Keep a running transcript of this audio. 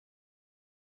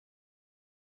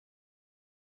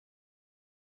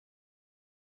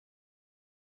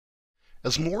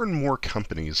As more and more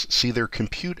companies see their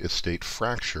compute estate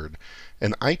fractured,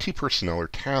 and IT personnel are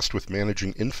tasked with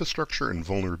managing infrastructure and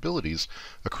vulnerabilities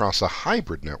across a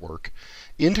hybrid network,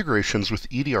 integrations with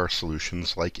EDR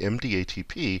solutions like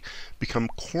MDATP become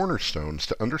cornerstones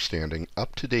to understanding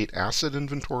up-to-date asset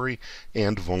inventory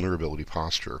and vulnerability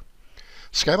posture.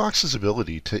 Skybox's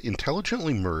ability to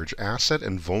intelligently merge asset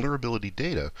and vulnerability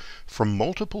data from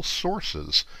multiple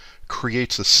sources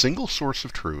creates a single source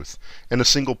of truth and a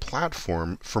single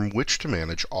platform from which to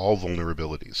manage all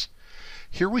vulnerabilities.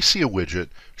 Here we see a widget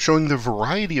showing the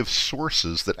variety of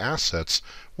sources that assets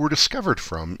were discovered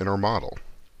from in our model.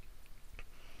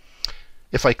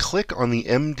 If I click on the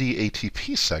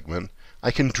MDATP segment,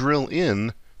 I can drill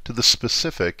in to the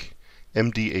specific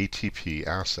MDATP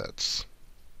assets.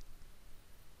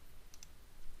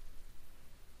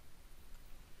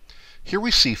 Here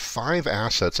we see 5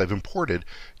 assets I've imported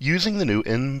using the new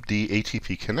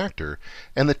MDATP connector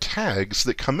and the tags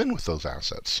that come in with those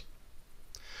assets.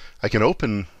 I can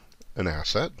open an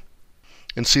asset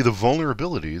and see the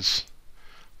vulnerabilities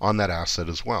on that asset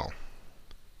as well.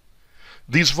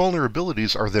 These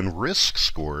vulnerabilities are then risk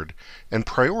scored and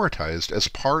prioritized as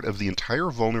part of the entire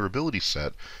vulnerability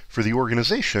set for the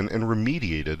organization and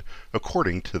remediated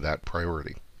according to that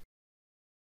priority.